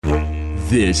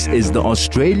This is the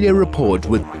Australia Report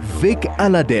with Vic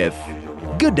Alhadef.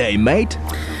 Good day, mate.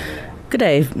 Good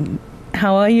day.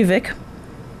 How are you, Vic?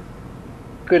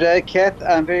 Good day, Kath.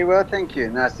 I'm very well, thank you.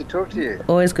 Nice to talk to you.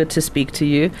 Always good to speak to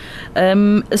you.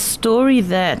 A story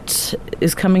that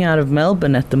is coming out of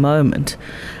Melbourne at the moment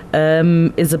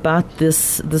is about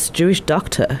this Jewish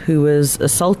doctor who was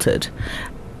assaulted.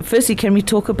 Firstly, can we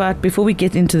talk about, before we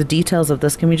get into the details of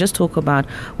this, can we just talk about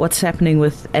what's happening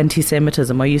with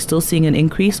anti-Semitism? Are you still seeing an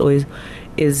increase, or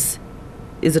is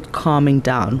it calming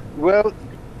down? Well,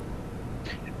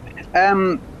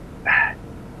 the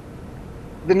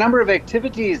number of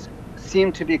activities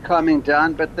seem to be calming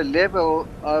down, but the level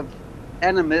of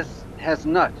animus has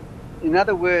not. In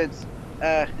other words,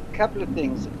 a couple of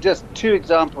things, just two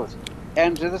examples.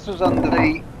 And this was on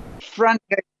the front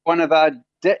page of one of our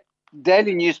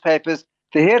daily newspapers,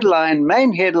 the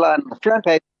main headline on the front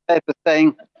page of the paper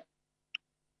saying,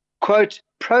 quote,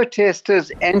 protesters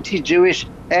anti-Jewish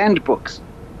handbooks.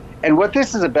 And what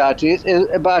this is about is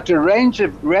about a range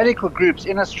of radical groups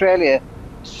in Australia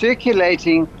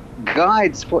circulating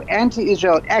guides for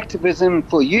anti-Israel activism,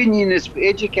 for unionists, for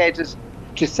educators,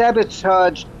 to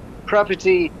sabotage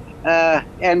property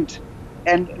and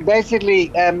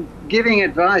basically giving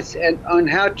advice on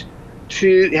how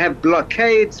to have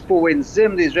blockades for when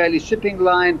Zim, the Israeli shipping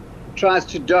line, tries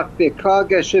to dock their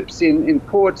cargo ships in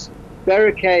ports,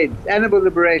 barricades, animal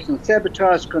liberation,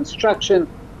 sabotage, construction,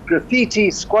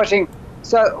 graffiti, squatting.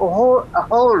 So a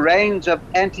whole range of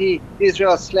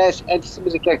anti-Israel /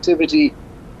 anti-Semitic activity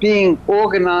being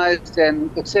organized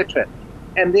and etc.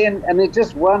 And then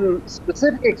just one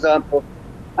specific example,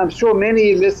 I'm sure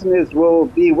many listeners will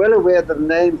be well aware of the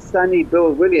name Sonny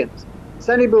Bill Williams.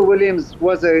 Sonny Bill Williams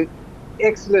was an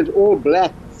excellent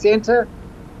all-black centre.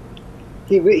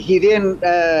 He then,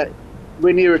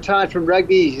 when he retired from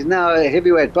rugby, he's now a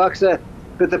heavyweight boxer.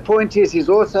 But the point is, he's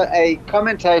also a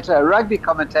commentator, a rugby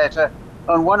commentator,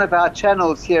 on one of our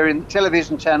channels here, in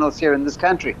television channels here in this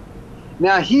country.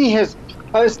 Now, he has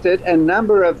posted a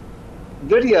number of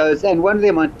videos, and one of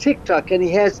them on TikTok, and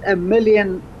he has 1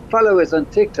 million followers on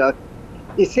TikTok,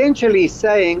 essentially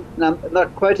saying, and I'm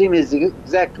not quoting his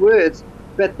exact words,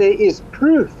 but there is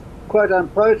proof, quote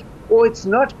unquote, or it's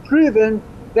not proven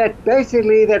that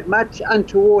basically that much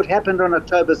untoward happened on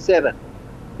October 7th.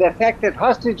 The fact that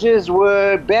hostages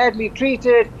were badly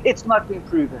treated, it's not been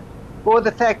proven. Or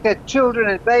the fact that children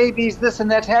and babies, this and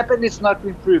that happened, it's not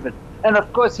been proven. And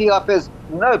of course he offers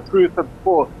no proof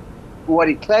for what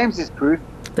he claims is proof.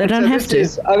 They don't have to.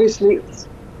 Obviously,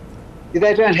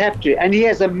 they don't have to. And he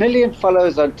has 1 million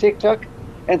followers on TikTok.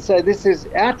 And so this is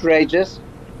outrageous.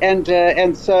 And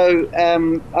so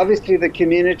obviously the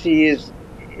community is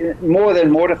more than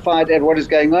mortified at what is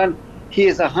going on. He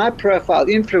is a high-profile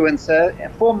influencer, a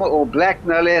former All Black,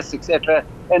 no less, etc.,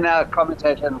 and now a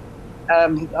commentator.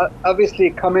 Obviously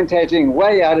commentating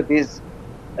way out of his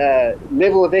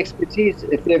level of expertise.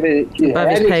 If ever above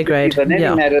his pay grade,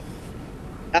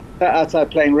 outside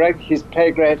playing rugby, his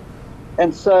pay grade.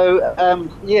 And so,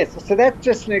 yes, so that's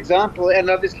just an example.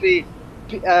 And obviously,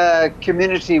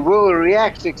 community will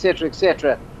react,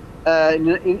 etc.,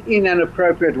 in an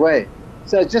appropriate way.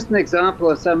 So just an example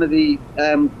of some of the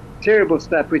terrible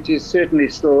stuff which is certainly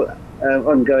still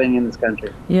ongoing in this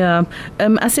country. Yeah.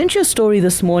 I sent you a story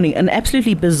this morning, an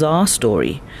absolutely bizarre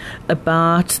story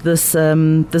about this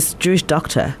Jewish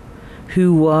doctor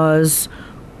who was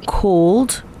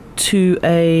called to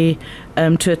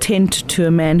attend to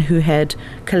a man who had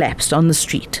collapsed on the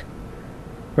street.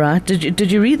 Right?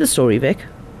 Did you read the story, Vic?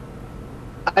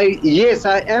 Yes,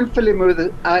 I am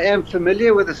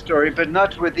familiar with the story, but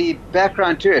not with the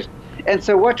background to it. And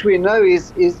so what we know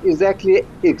is exactly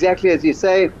as you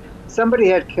say. Somebody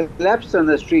had collapsed on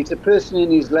the street, a person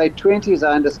in his late 20s,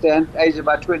 I understand, age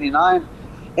about 29,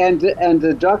 and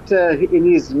the doctor in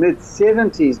his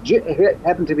mid-70s, who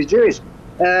happened to be Jewish,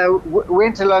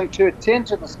 went along to attend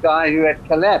to this guy who had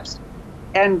collapsed.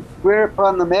 And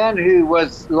whereupon the man who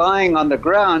was lying on the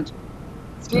ground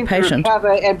seemed to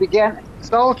recover and began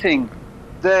assaulting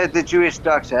the Jewish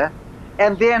doctor.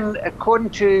 And then, according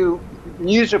to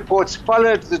news reports,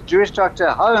 followed the Jewish doctor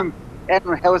home and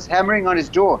was hammering on his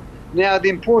door. Now, the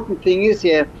important thing is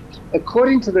here,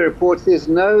 according to the reports, there's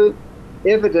no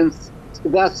evidence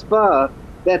thus far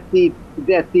that the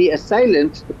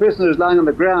assailant, the person who was lying on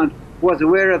the ground, was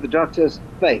aware of the doctor's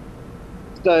fate.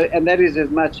 So, and that is as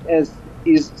much as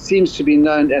seems to be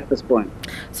known at this point.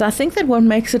 So I think that what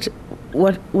makes it,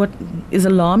 what is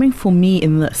alarming for me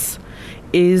in this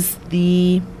is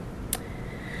the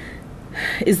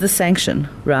sanction,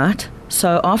 right?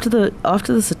 So after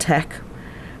this attack,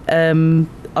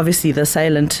 obviously the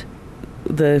assailant,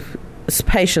 the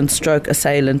patient stroke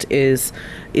assailant is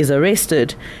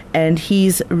arrested, and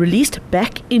he's released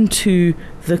back into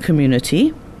the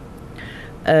community.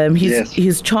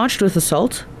 He's charged with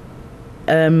assault,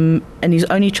 and he's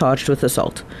only charged with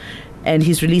assault, and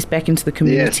he's released back into the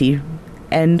community. Yes.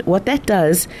 And what that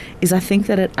does is, I think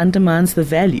that it undermines the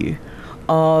value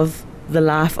of the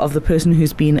life of the person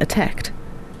who's been attacked,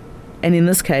 and in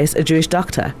this case, a Jewish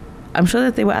doctor. I'm sure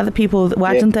that there were other people.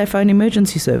 Why didn't they phone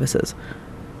emergency services?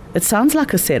 It sounds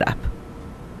like a setup,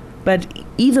 but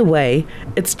either way,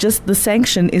 it's just the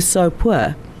sanction is so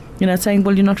poor. It's saying,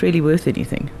 well, you're not really worth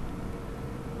anything.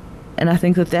 And I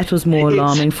think that was more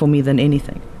alarming for me than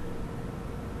anything.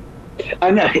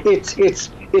 I know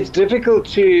it's difficult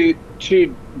to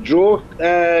draw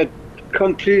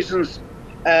conclusions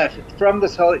from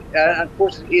this whole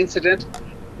unfortunate incident,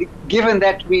 given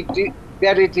that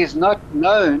that it is not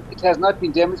known, it has not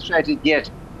been demonstrated yet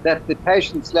that the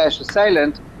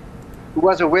patient/assailant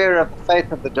was aware of the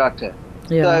faith of the doctor.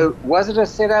 Yeah. So was it a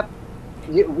setup?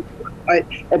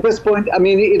 At this point, I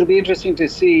mean, it'll be interesting to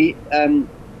see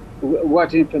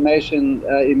what information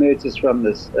emerges from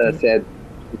this sad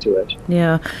situation.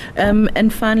 Yeah.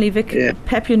 And finally, Vic,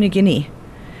 Papua New Guinea.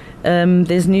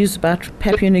 There's news about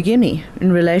Papua New Guinea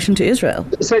in relation to Israel.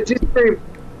 So just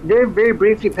very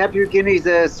briefly, Papua New Guinea is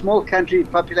a small country,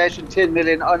 population 10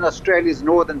 million, on Australia's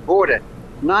northern border,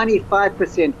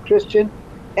 95% Christian,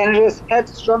 and it has had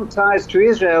strong ties to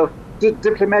Israel,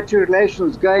 diplomatic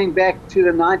relations going back to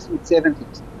the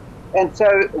 1970s. And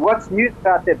so what's news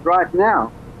about that right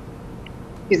now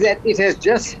is that it has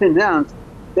just announced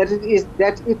that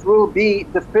it will be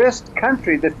the first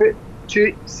country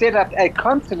to set up a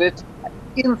consulate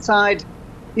inside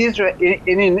Israel,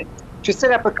 to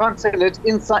set up a consulate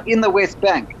in the West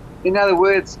Bank. In other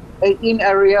words, in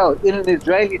Ariel, in an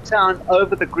Israeli town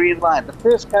over the Green Line. The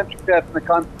first country to open a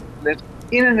consulate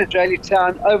in an Israeli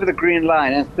town over the Green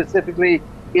Line, and specifically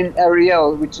in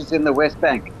Ariel, which is in the West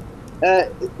Bank.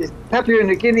 Papua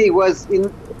New Guinea a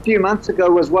few months ago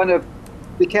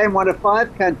became one of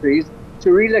 5 countries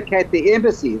to relocate the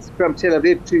embassies from Tel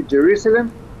Aviv to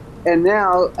Jerusalem, and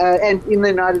now, and in the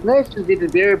United Nations, it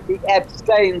invariably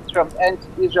abstains from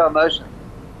anti-Israel motions.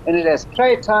 And it has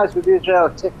trade ties with Israel,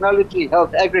 technology,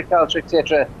 health, agriculture,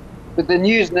 etc. But the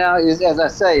news now is, as I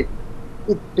say,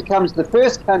 it becomes the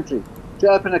first country to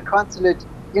open a consulate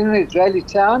in an Israeli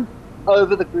town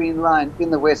over the Green Line in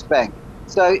the West Bank.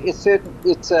 So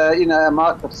it's a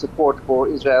mark of support for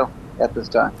Israel at this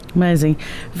time. Amazing.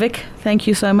 Vic, thank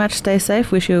you so much. Stay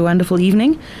safe. Wish you a wonderful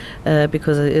evening,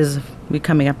 because we're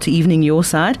coming up to evening your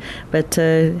side. But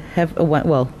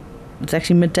it's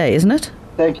actually midday, isn't it?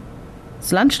 Thank you.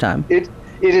 It's lunchtime. It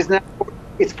is now.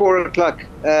 It's 4 o'clock.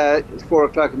 It's 4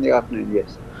 o'clock in the afternoon.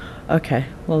 Yes. Okay.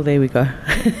 Well, there we go.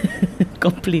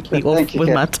 Completely off with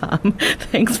my time.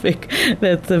 Thanks, Vic.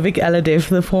 That's Vic Alhadef,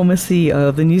 the former CEO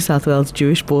of the New South Wales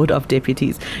Jewish Board of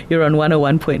Deputies. You're on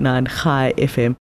 101.9 Chai FM.